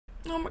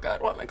Oh my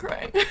god, why am I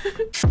crying?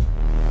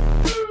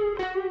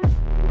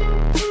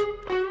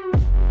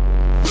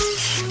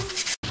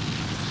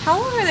 How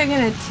long are they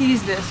gonna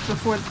tease this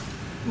before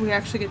we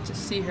actually get to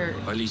see her,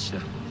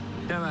 Alicia,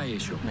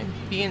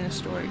 like, be in the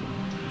story?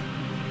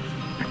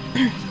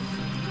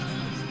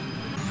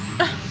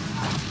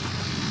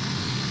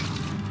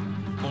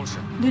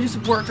 They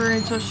just work her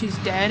until she's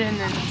dead and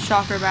then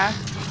shock her back.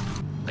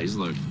 These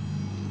look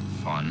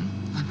fun.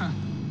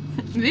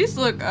 These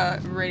look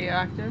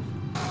radioactive.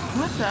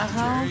 What the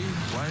hell? Jerry,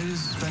 why does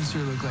Spencer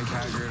look like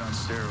Haggard on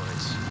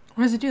steroids?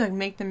 What does it do? Like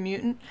make them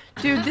mutant?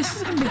 Dude, this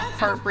is gonna be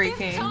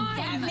heartbreaking.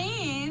 That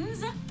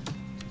means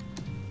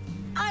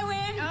I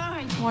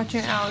win.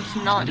 Watching Alex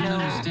not know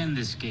understand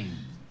this game.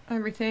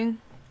 everything.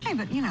 Hey,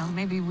 but you know,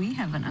 maybe we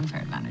have an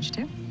unfair advantage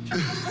too.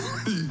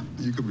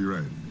 You could be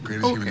right.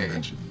 Greatest human Okay.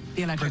 invention.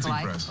 The electric Printing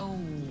light. press. Oh.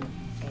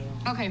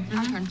 Okay,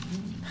 my turn.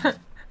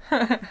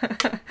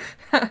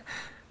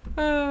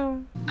 Oh,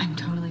 I'm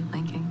totally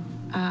blanking.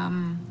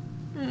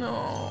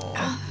 no.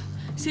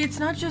 See, it's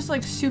not just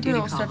like Duty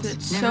Supergirl stuff. calls.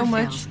 It's Never so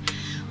much fails.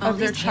 Well, of at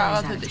their least Taylor's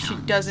out childhood of that she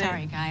town. doesn't,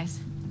 Sorry, guys.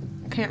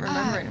 can't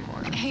remember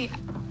anymore. Hey.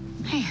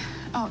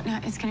 Oh, no,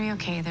 it's gonna be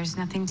okay. There's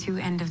nothing too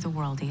end of the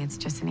worldy. It's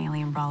just an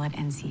alien brawl at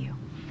NCU.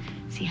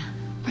 See ya.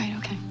 Right,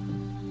 okay.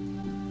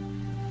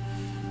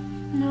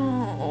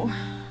 No.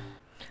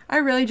 I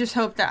really just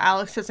hope that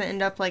Alex doesn't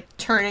end up like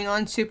turning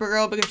on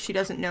Supergirl because she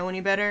doesn't know any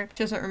better.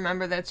 She doesn't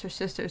remember that's her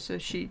sister, so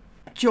she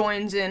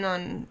joins in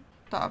on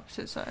the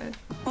opposite side.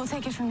 We'll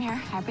take it from here.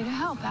 Happy to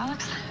help,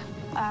 Alex.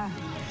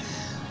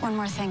 One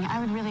more thing. I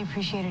would really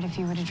appreciate it if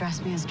you would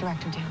address me as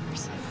Director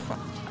Danvers.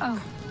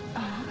 Oh,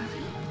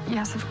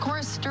 yes, of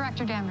course,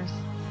 Director Danvers.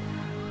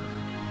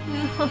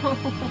 No,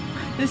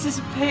 this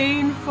is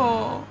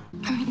painful.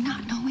 I mean,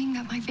 not knowing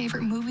that my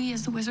favorite movie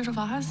is The Wizard of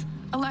Oz,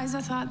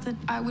 Eliza thought that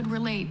I would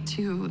relate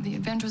to the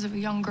adventures of a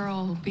young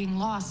girl being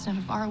lost in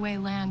a faraway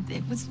land.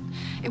 It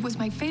was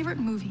my favorite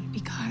movie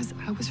because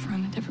I was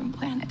from a different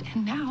planet,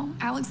 and now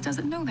Alex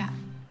doesn't know that.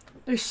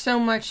 There's so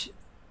much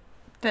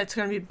that's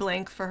gonna be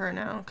blank for her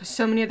now, because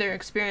so many of their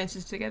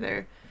experiences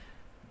together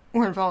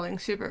were involving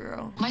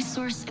Supergirl. My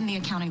source in the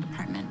accounting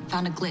department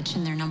found a glitch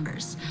in their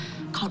numbers,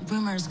 called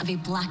rumors of a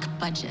black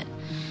budget.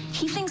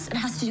 He thinks it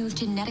has to do with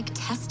genetic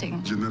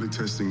testing. Genetic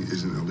testing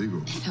isn't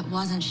illegal. If it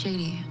wasn't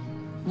shady,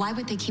 why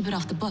would they keep it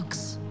off the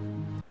books?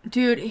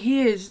 Dude,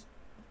 he's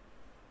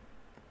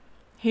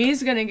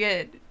gonna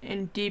get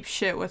in deep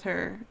shit with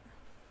her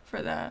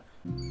for that.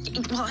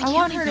 Well, I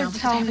want her now to because I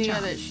tell have a Mia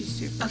job. that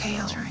she's Supergirl. Okay,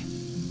 I'll try.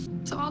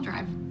 So I'll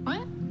drive.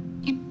 What?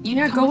 You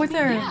Yeah, come go with me?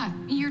 her. Yeah,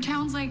 your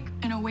town's like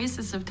an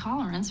oasis of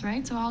tolerance,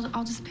 right? So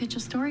I'll just pitch a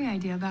story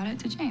idea about it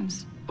to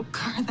James. Oh,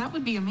 God, that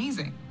would be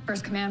amazing.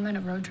 First commandment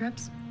of road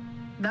trips: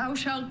 thou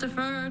shalt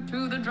defer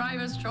to the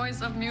driver's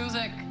choice of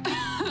music.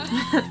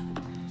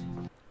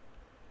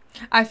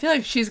 I feel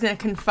like she's gonna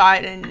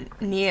confide in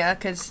Nia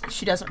because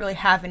she doesn't really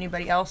have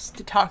anybody else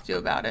to talk to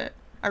about it.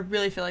 I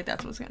really feel like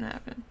that's what's gonna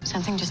happen.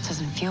 Something just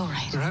doesn't feel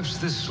right. Perhaps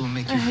this will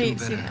make I you feel hate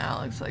better. seeing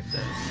Alex like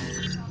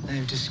this.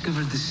 I've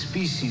discovered the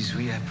species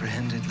we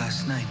apprehended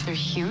last night. They're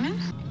human?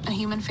 A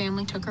human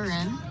family took her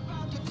in,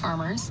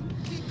 farmers,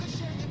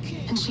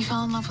 and she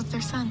fell in love with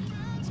their son,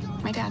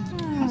 my dad.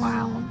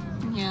 Wow.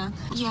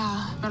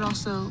 Yeah, but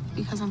also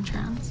because I'm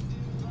trans.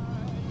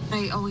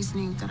 I always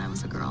knew that I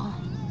was a girl.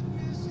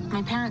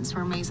 My parents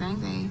were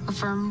amazing. They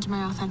affirmed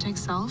my authentic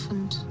self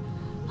and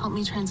helped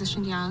me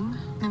transition young.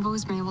 I've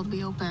always been able to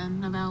be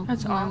open about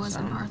That's who I was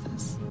in awesome.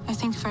 Martha's. I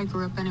think if I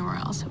grew up anywhere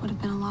else, it would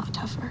have been a lot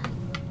tougher.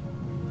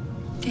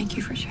 Thank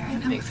you for sharing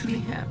That that makes with me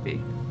me.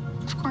 happy.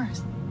 Of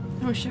course.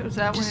 I wish it was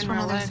that way Just in one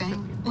real other life. thing.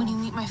 When you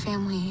meet my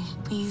family,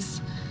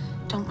 please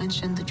don't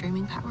mention the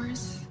dreaming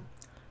powers.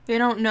 They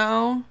don't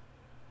know.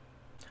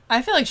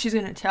 I feel like she's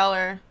gonna tell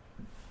her.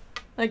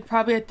 Like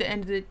probably at the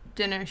end of the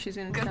dinner, she's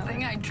gonna Good tell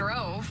thing her. I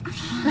drove.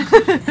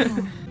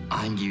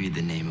 I can give you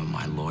the name of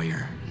my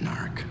lawyer,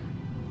 Narc.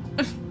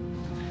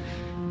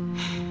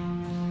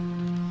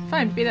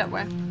 Fine, be that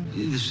way.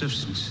 The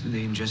substance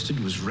they ingested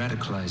was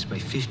radicalized by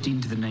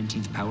 15 to the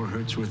 19th power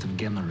hertz worth of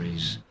gamma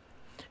rays.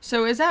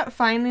 So is that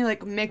finally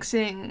like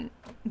mixing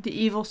the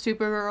evil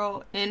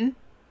Supergirl in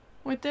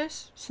with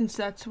this, since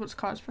that's what's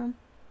caused from?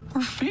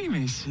 We're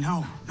famous.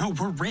 No,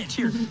 we're rich.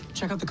 Here,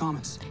 check out the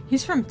comments.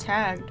 He's from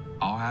Tagged.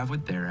 I'll have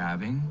what they're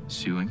having.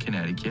 Sue in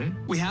Connecticut.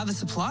 We have the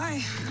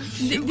supply.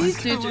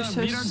 These dudes are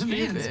so meet our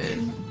demands. stupid.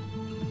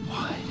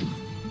 What?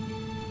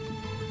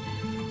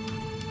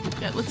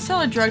 Yeah, let's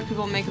sell a drug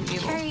people and make them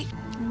evil. Carrie.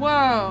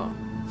 Whoa.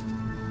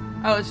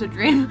 Oh, it's a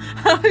dream.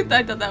 I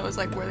thought that was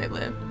like where they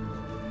lived.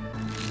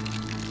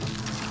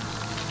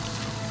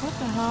 What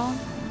the hell?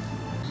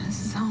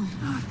 This is home.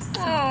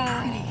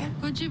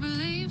 Would you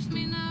believe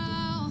me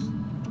now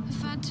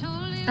if I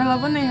told you I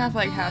love when they have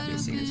like happy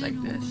scenes like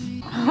this.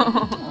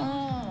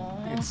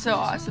 It's so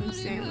awesome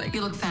seeing like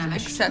You look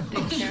famished.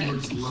 accepting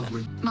parents.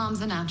 Lovely.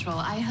 Mom's a natural.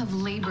 I have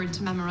labored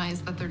to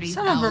memorize the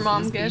Some of her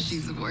mom 30,000 gifts.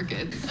 species of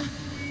orchid.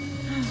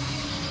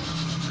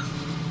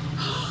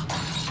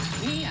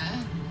 Mia.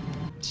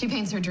 She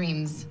paints her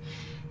dreams.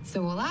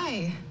 So will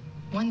I.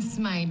 Once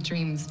my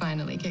dreams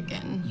finally kick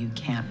in. You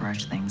can't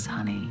rush things,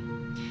 honey.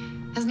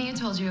 Has Nia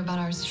told you about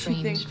our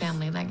strange thinks-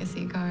 family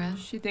legacy, Kara?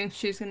 She thinks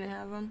she's gonna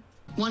have him.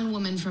 One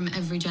woman from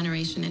every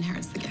generation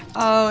inherits the gift.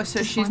 Oh, so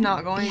Just she's one?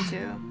 not going Yeah,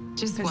 to.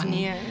 just Because one.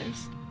 Nia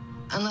is.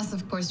 Unless,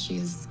 of course,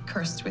 she's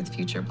cursed with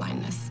future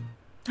blindness.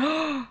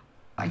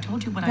 I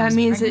told you when I That was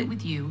means pregnant that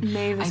with you,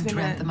 Maeve is I gonna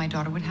dreamt that my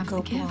daughter would have go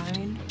the gift.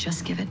 blind.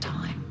 Just give it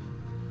time.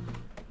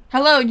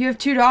 Hello, you have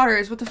 2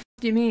 daughters. What the f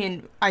do you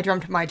mean? I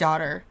dreamt my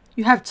daughter.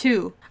 You have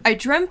 2. I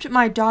dreamt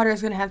my daughter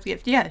is gonna have the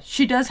gift. Yeah,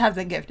 she does have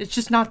the gift. It's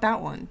just not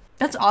that one.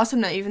 That's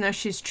awesome that even though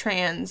she's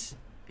trans,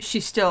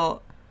 she's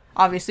still,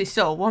 obviously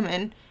still a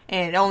woman,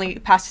 and it only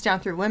passes down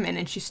through women,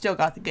 and she still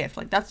got the gift.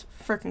 Like, that's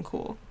freaking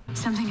cool.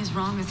 Something is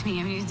wrong with me.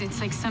 I mean,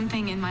 it's like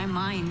something in my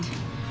mind.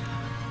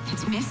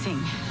 It's missing.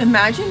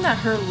 Imagine that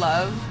her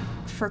love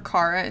for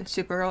Kara and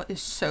Supergirl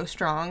is so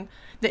strong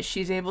that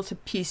she's able to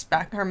piece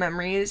back her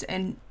memories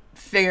and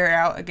figure it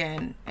out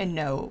again and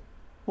know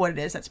what it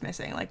is that's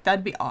missing. Like,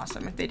 that'd be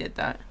awesome if they did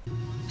that.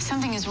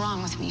 Something is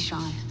wrong with me,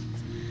 Sean.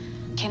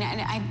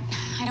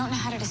 I don't know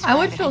how to describe I it.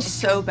 would feel just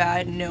so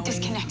bad knowing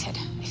disconnected.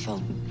 I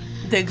feel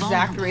the exact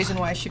vulnerable. reason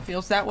why she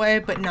feels that way,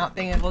 but not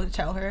being able to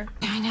tell her.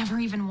 I never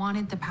even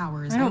wanted the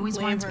powers. I I don't always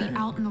wanted to blame be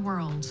her. out in the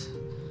world,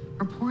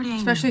 reporting.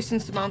 Especially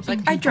since the mom's like,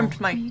 helping I dreamt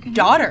people. my You can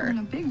daughter in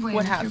a big way would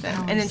with have your them,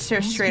 and then powers.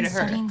 stares She's straight been at her.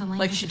 studying the Like,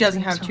 language she of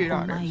doesn't dreams have her 2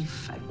 whole daughters.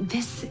 life.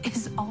 This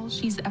is all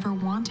she's ever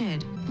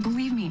wanted.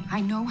 Believe me, I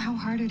know how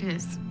hard it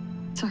is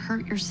to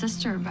hurt your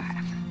sister, but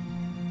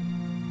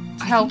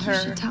Tell I think her. you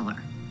should tell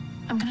her.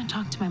 I'm gonna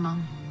talk to my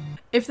mom.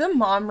 If the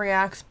mom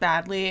reacts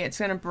badly, it's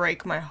gonna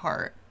break my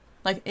heart.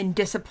 Like, in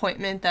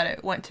disappointment that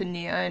it went to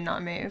Nia and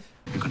not Maeve.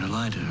 You're gonna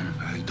lie to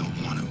her. I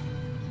don't want to.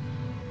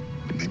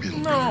 But maybe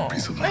it'll bring No, her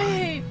peace of I mind.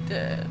 hate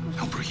this.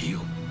 Help her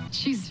heal.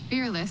 She's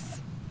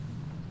fearless.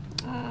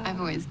 I've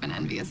always been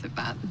envious of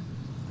that.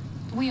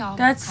 We all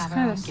That's have our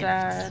kind own of gifts.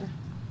 sad.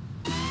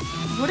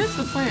 What is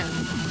the plan?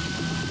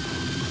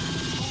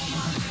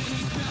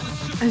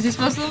 Is he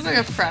supposed to look like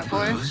a frat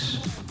boy?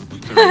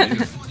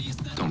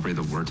 Don't breathe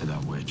a word to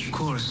that witch. Of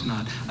course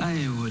not.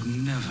 I would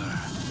never.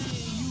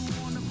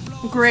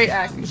 Great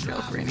acting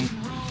skills, Rainey.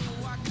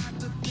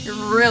 You're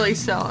really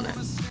selling it.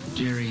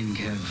 Jerry and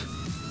Kev.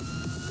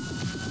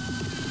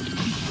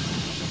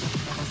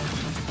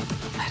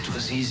 That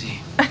was easy.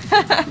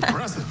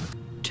 Impressive.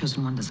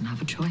 Chosen one doesn't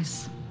have a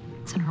choice.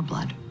 It's in her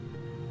blood.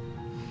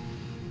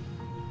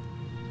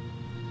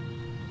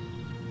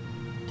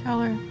 Tell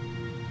her.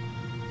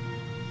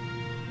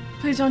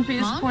 Please don't be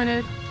Mom?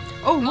 disappointed.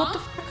 Oh, what Mom? the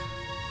fuck?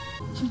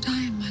 I'm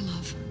dying, my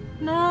love.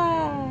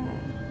 No.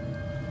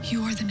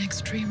 You are the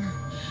next dreamer.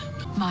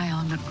 My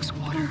element was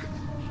water.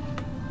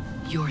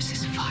 Yours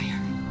is fire.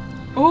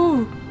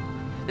 Oh,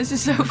 this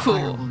is so Fire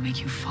cool. will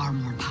make you far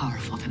more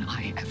powerful than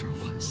I ever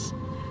was.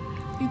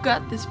 You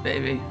got this,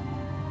 baby.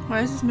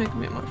 Why is this making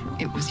me emotional?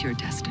 It was your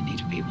destiny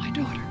to be my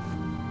daughter.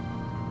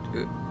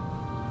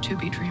 To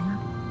be dreamer.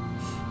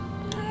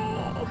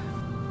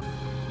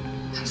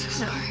 I'm so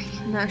sorry.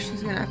 Now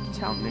she's gonna have to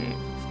tell me.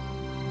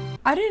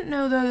 I didn't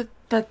know though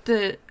that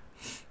the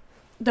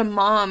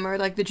mom or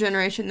like the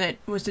generation that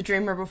was the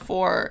dreamer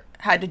before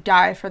had to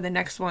die for the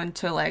next one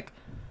to like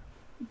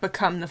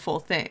become the full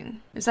thing.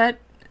 Is that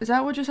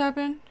what just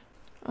happened?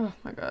 Oh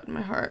my god,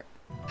 my heart.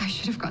 I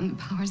should have gotten the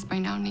powers by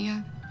now,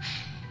 Nia.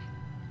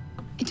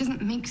 It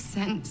doesn't make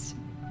sense.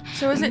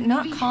 So is it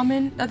not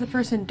common that the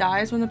person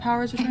dies when the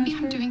powers are Maybe I'm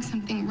transferred? doing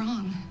something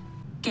wrong.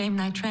 Game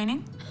night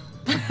training?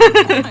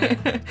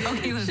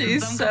 Okay, listen,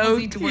 She's some so couples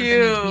need to work on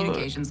their cute.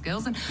 communication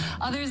skills, and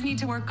others need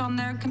to work on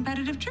their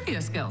competitive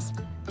trivia skills.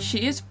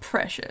 She is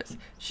precious.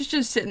 She's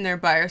just sitting there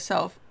by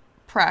herself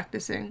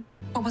practicing.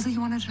 What was it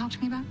you wanted to talk to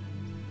me about?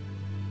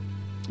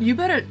 You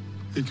better.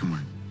 It can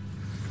wait.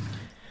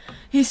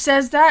 He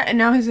says that, and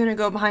now he's gonna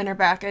go behind her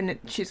back, and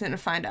she's gonna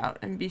find out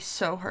and be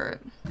so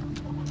hurt.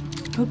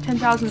 Hope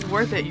 10,000's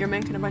worth it. You're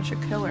making a bunch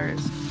of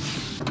killers.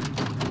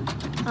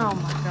 Oh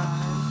my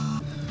god.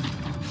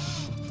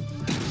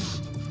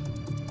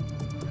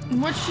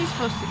 What's she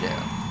supposed to do?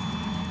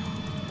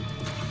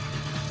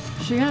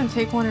 Is she gonna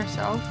take one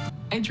herself?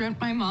 I dreamt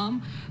my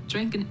mom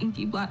drank an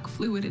inky black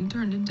fluid and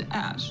turned into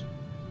ash.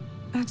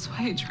 That's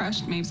why I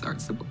trashed Maeve's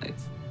art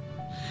supplies.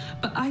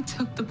 But I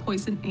took the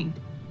poison ink,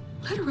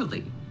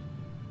 literally.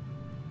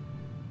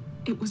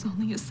 It was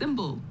only a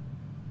symbol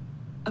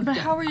of But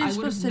death. how are you I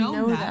supposed would've to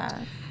known know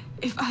that?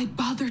 if I'd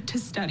bothered to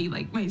study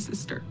like my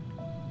sister.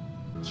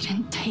 You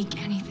didn't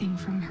take anything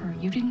from her.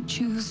 You didn't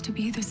choose to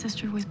be the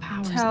sister with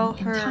powers. Tell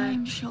In her.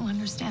 time, she'll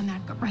understand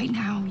that. But right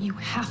now, you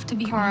have to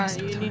be Kara, honest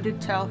you with her. need to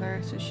tell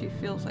her so she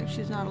feels like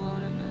she's not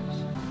alone in this.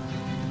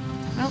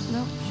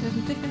 Nope, she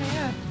hasn't taken it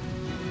yet.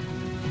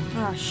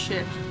 Oh,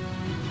 shit.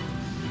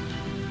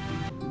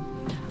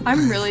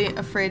 I'm really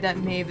afraid that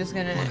Maeve is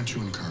gonna Why don't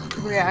you and Kara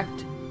go?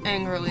 react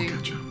angrily We'll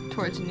get you.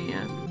 towards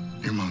Nia.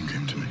 Your mom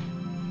came to me.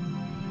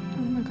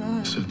 Oh my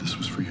god. Said this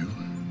was for you.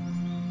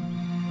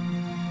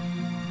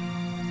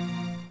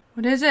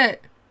 What is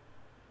it?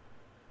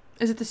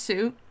 Is it the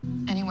suit?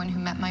 Anyone who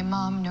met my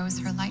mom knows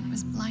her light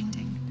was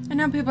blinding. And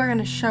now people are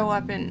gonna show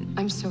up and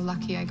I'm so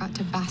lucky I got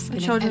to bask in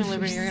it. Children of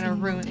every Liberty are gonna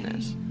single ruin day.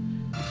 this.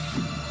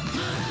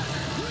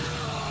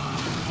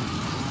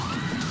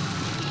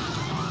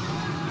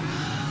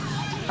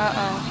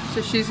 Uh-oh.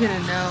 So she's gonna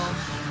know.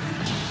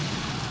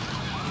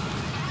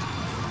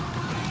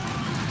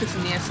 Because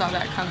Nia saw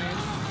that coming.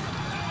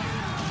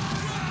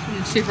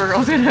 And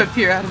Supergirl's gonna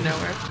appear out of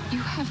nowhere. You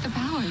have the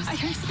powers. I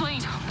can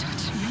explain. Don't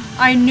touch me.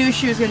 I knew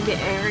she was gonna be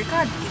angry.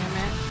 God damn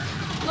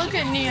it. Look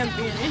at Nia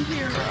being a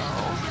hero.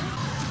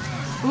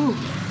 Ooh.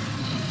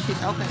 She's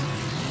helping.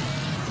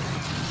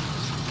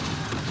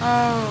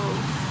 Oh,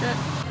 shit.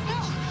 No!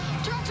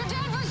 Dr.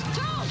 Danvers,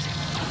 don't!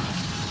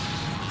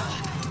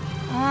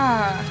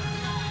 Ah.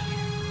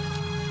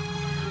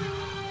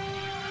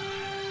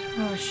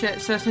 Oh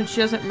shit, so since she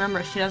doesn't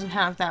remember, she doesn't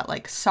have that,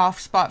 like,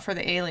 soft spot for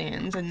the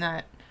aliens and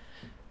that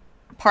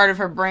part of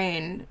her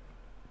brain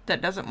that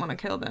doesn't want to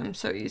kill them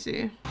so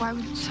easy. Why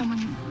would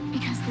someone...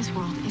 Because this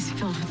world is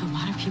filled with a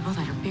lot of people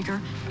that are bigger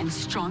and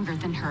stronger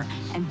than her.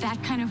 And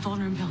that kind of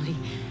vulnerability,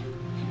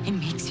 it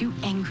makes you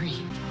angry.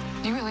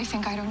 Do you really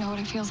think I don't know what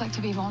it feels like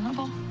to be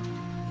vulnerable?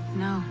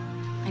 No,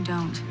 I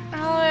don't.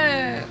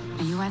 Alex!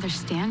 And you either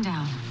stand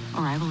down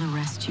or I will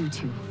arrest you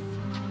too.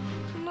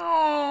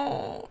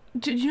 No.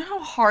 Did you know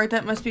how hard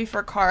that must be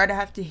for Kara to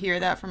have to hear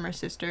that from her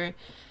sister?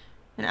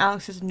 And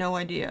Alex has no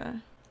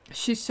idea.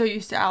 She's so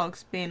used to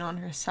Alex being on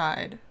her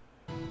side.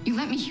 You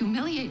let me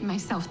humiliate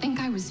myself, think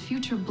I was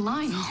future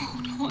blind.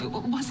 No, it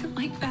wasn't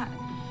like that.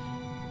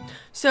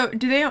 So,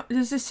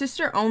 does the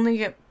sister only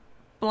get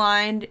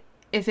blind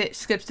if it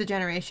skips the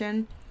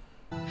generation?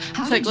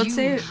 How So, like, did let's you,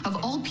 say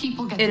of all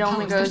people, get it the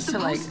only powers? goes They're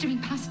to, like, supposed to be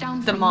passed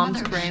down the from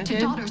mom's mother grandkid. to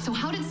daughter. So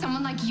how did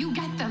someone like you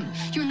get them?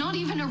 You're not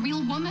even a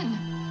real woman.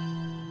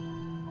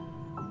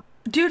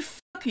 Dude,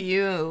 fuck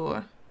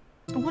you.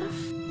 What a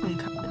fucking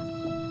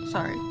cunt.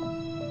 Sorry.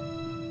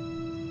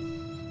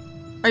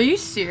 Are you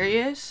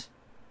serious?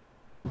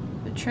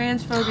 The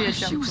transphobia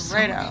jumped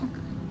right out.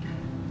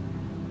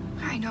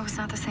 I know it's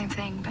not the same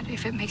thing, but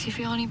if it makes you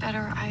feel any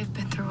better, I've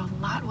been through a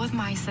lot with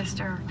my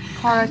sister.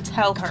 Kara,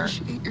 tell her.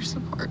 Appreciate your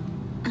support.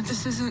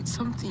 This isn't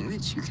something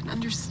that you can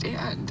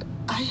understand.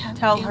 I have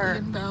Tell her.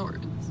 alien powers.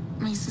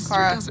 My sister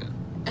Kara. doesn't.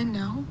 And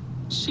now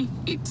she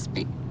hates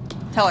me.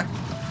 Tell her.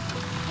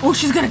 Oh,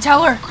 she's gonna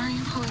tell her. Why are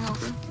you pulling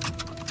over?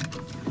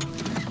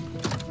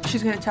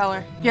 She's gonna tell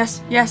her.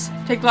 Yes, yes.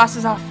 Take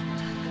glasses off.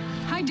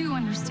 I do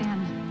understand.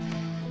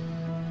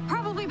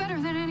 Probably better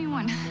than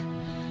anyone.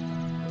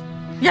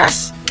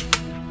 Yes!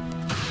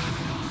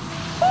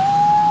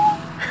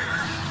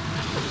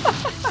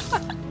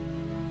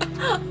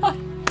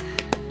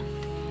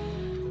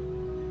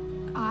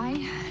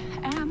 I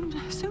am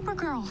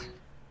Supergirl.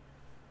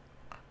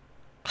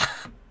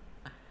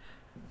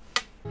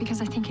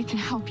 Because I think it can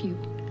help you.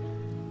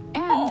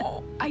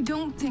 And I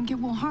don't think it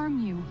will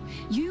harm you.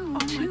 You,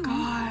 too,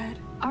 God.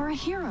 are a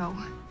hero.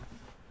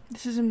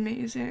 This is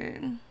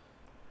amazing.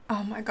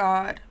 Oh my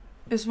god.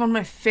 This is one of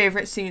my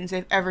favorite scenes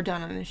they've ever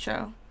done on this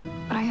show.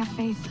 But I have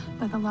faith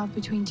that the love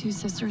between two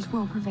sisters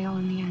will prevail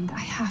in the end. I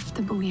have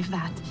to believe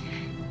that.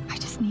 I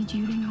just need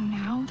you to know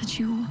now that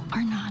you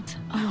are not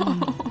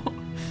alone.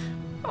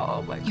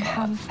 Oh my god. You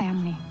have a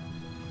family.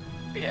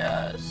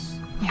 Yes.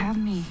 You have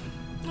me.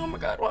 Oh my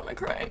god, why am I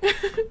crying?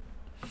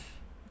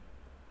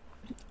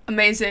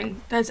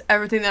 Amazing. That's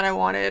everything that I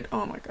wanted.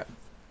 Oh my god.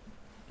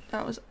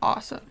 That was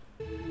awesome.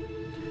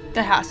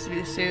 That has to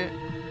be the suit.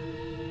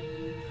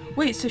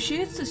 Wait, so she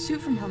gets the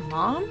suit from her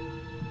mom?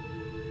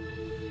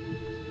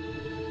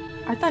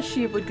 I thought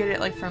she would get it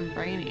like from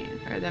Brainy,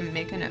 or them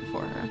making it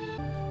for her.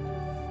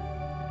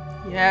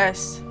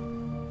 Yes.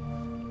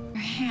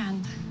 Your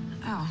hand.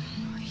 Oh,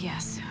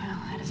 yes. Well,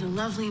 that is a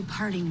lovely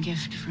parting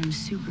gift from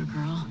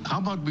Supergirl. How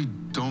about we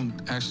don't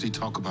actually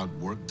talk about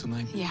work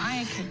tonight? Yeah.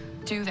 I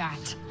could do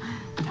that.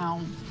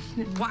 Now,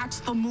 watch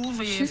the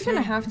movie. She's if gonna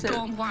you have to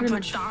don't want pretty to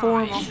much die.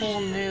 form a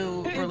whole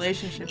new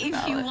relationship If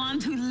about you it.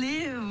 want to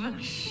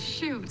live.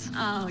 Shoot.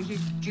 Oh, you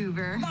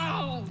goober.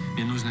 No!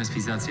 Мне нужно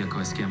связаться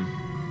кое с кем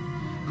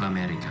в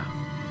Америке.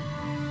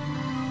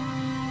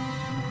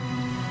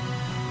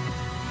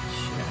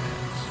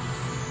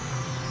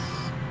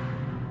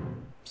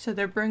 So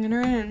they're bringing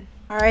her in.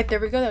 Alright, there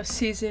we go. That was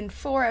season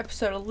 4,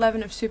 episode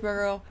 11 of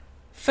Supergirl.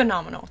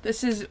 Phenomenal.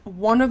 This is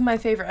one of my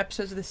favorite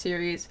episodes of the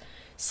series.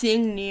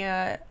 Seeing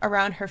Nia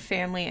around her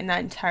family and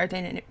that entire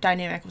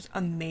dynamic was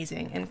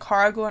amazing. And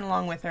Kara going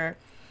along with her.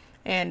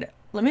 And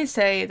let me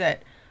say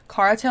that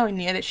Kara telling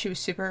Nia that she was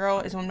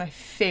Supergirl is one of my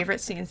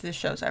favorite scenes this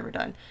show's ever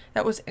done.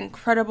 That was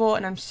incredible,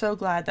 and I'm so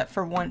glad that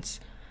for once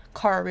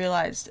Kara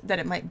realized that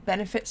it might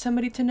benefit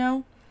somebody to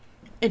know.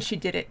 And she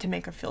did it to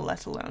make her feel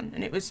less alone.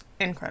 And it was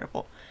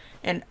incredible.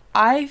 And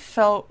I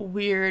felt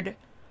weird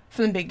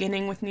from the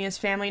beginning with Nia's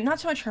family. Not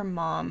so much her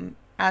mom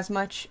as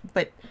much,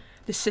 but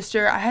the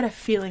sister. I had a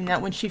feeling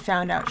that when she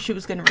found out, she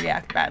was going to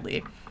react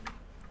badly.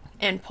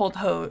 And pulled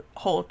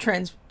whole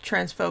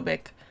transphobic,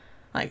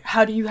 like,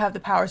 how do you have the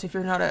powers if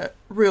you're not a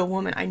real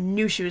woman? I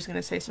knew she was going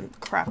to say some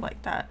crap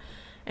like that.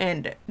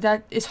 And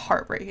that is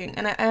heartbreaking.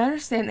 And I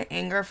understand the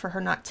anger for her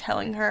not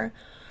telling her.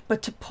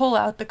 But to pull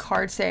out the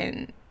card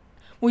saying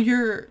well,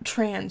 you're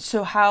trans,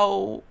 so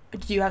how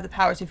do you have the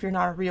powers if you're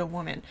not a real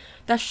woman?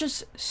 That's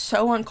just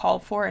so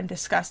uncalled for and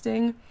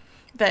disgusting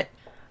that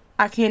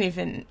I can't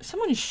even...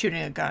 Someone is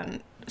shooting a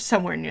gun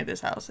somewhere near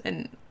this house,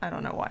 and I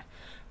don't know why.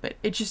 But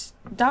it just...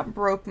 That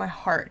broke my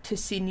heart to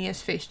see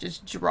Nia's face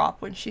just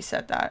drop when she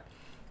said that.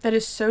 That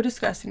is so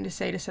disgusting to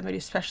say to somebody,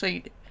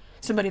 especially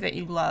somebody that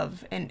you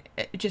love, and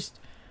it just...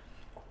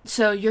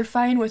 So you're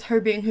fine with her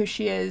being who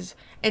she is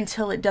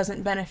until it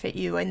doesn't benefit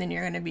you, and then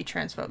you're going to be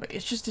transphobic.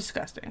 It's just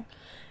disgusting.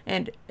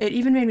 And it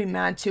even made me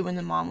mad, too, when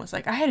the mom was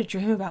like, I had a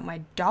dream about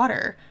my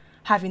daughter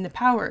having the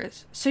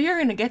powers, so you're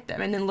going to get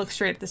them, and then look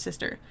straight at the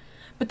sister.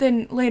 But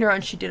then later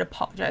on, she did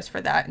apologize for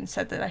that and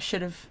said that I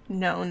should have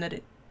known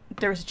that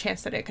there was a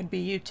chance that it could be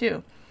you,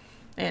 too.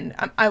 And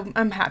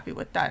I'm happy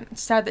with that.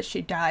 It's sad that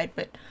she died,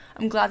 but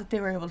I'm glad that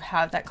they were able to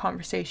have that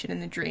conversation in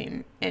the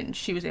dream, and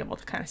she was able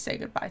to kind of say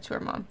goodbye to her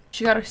mom.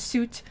 She got a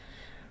suit.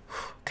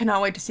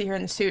 Cannot wait to see her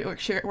in the suit.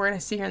 We're going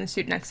to see her in the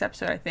suit next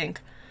episode, I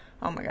think.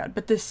 Oh my god.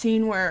 But the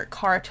scene where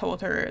Kara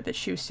told her that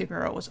she was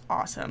Supergirl was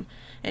awesome,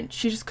 and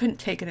she just couldn't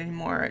take it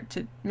anymore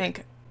to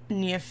make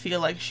Nia feel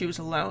like she was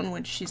alone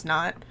when she's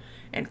not,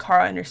 and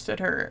Kara understood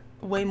her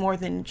way more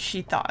than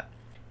she thought.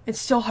 It's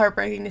still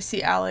heartbreaking to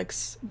see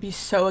Alex be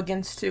so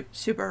against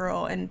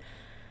Supergirl, and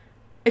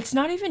it's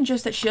not even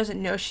just that she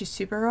doesn't know she's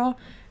Supergirl.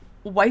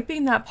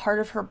 Wiping that part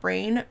of her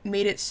brain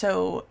made it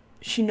so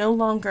she no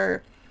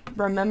longer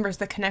remembers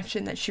the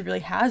connection that she really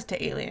has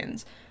to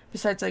aliens,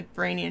 besides like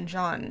Brainy and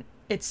John.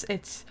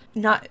 It's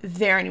not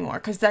there anymore,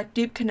 because that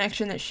deep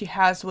connection that she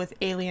has with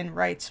alien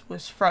rights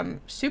was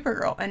from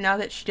Supergirl, and now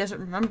that she doesn't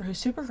remember who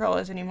Supergirl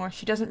is anymore,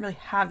 she doesn't really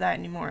have that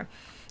anymore.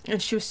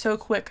 And she was so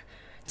quick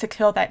to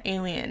kill that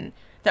alien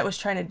that was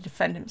trying to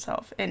defend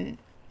himself, and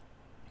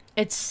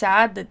it's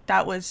sad that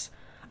that was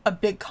a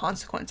big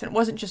consequence. And it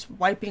wasn't just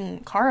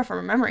wiping Kara from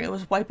her memory, it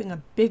was wiping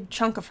a big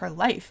chunk of her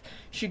life.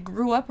 She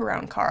grew up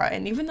around Kara,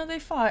 and even though they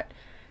fought,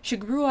 she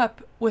grew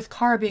up with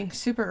Kara being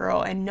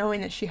Supergirl and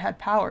knowing that she had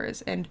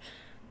powers and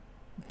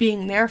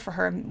being there for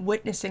her,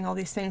 witnessing all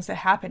these things that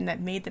happened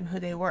that made them who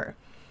they were.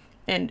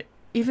 And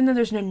even though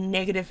there's no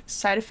negative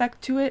side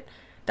effect to it,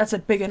 that's a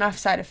big enough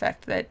side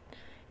effect that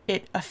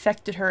it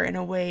affected her in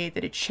a way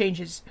that it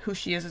changes who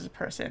she is as a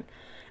person.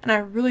 And I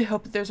really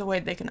hope that there's a way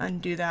they can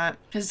undo that,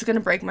 because it's going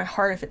to break my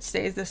heart if it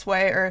stays this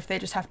way, or if they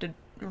just have to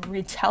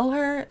retell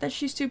her that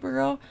she's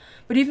Supergirl.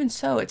 But even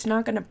so, it's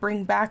not going to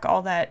bring back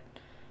all that,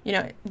 you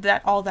know,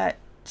 all that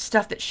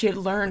stuff that she had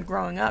learned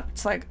growing up.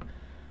 It's like,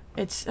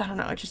 I don't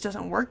know, it just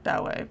doesn't work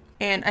that way.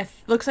 And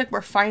looks like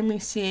we're finally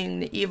seeing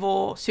the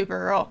evil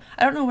Supergirl.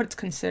 I don't know what it's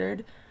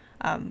considered,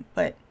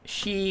 but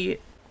she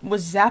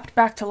was zapped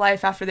back to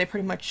life after they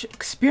pretty much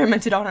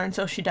experimented on her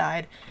until she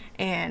died,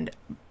 and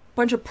a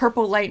bunch of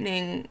purple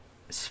lightning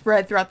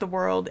spread throughout the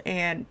world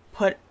and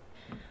put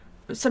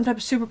some type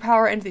of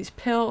superpower into these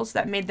pills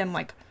that made them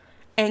like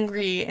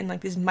angry and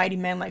like these mighty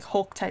men, like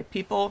Hulk type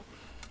people.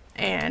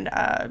 And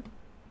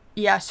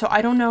yeah, so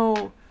I don't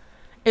know,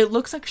 it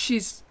looks like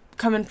she's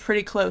coming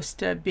pretty close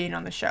to being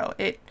on the show.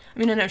 I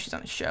mean, I know she's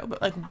on the show, but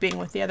like being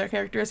with the other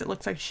characters, it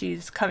looks like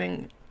she's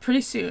coming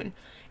pretty soon.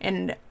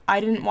 And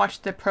I didn't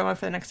watch the promo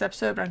for the next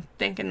episode, but I'm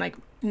thinking like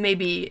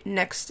maybe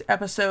next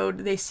episode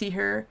they see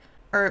her,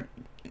 or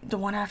the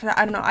one after that.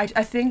 I don't know.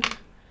 I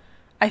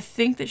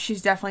think that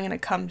she's definitely going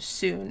to come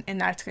soon, and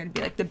that's going to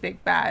be like the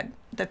big bad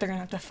that they're going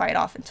to have to fight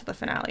off until the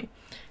finale.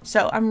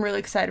 So I'm really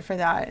excited for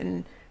that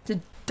and to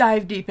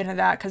dive deep into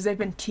that, because they've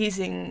been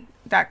teasing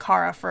that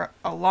Kara for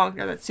a long,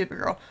 or that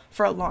Supergirl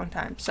for a long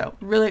time. So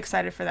really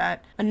excited for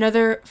that.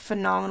 Another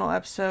phenomenal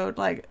episode.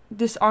 Like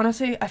this,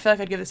 honestly, I feel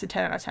like I'd give this a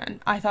 10 out of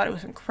 10. I thought it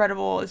was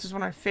incredible. This is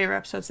one of my favorite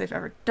episodes they've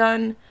ever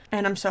done,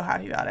 and I'm so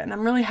happy about it. And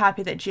I'm really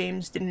happy that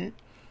James didn't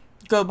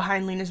go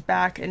behind Lena's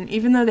back, and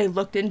even though they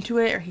looked into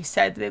it, or he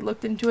said that they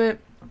looked into it,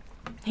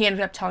 he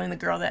ended up telling the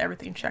girl that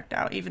everything checked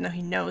out, even though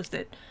he knows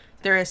that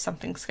there is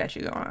something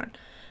sketchy going on.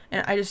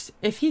 And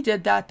if he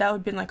did that, that would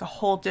have been like a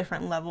whole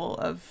different level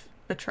of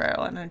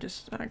betrayal, and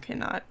I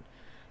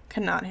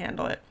cannot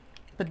handle it.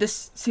 But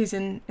this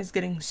season is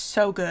getting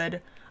so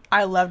good.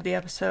 I loved the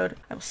episode.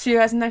 I will see you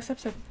guys in the next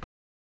episode.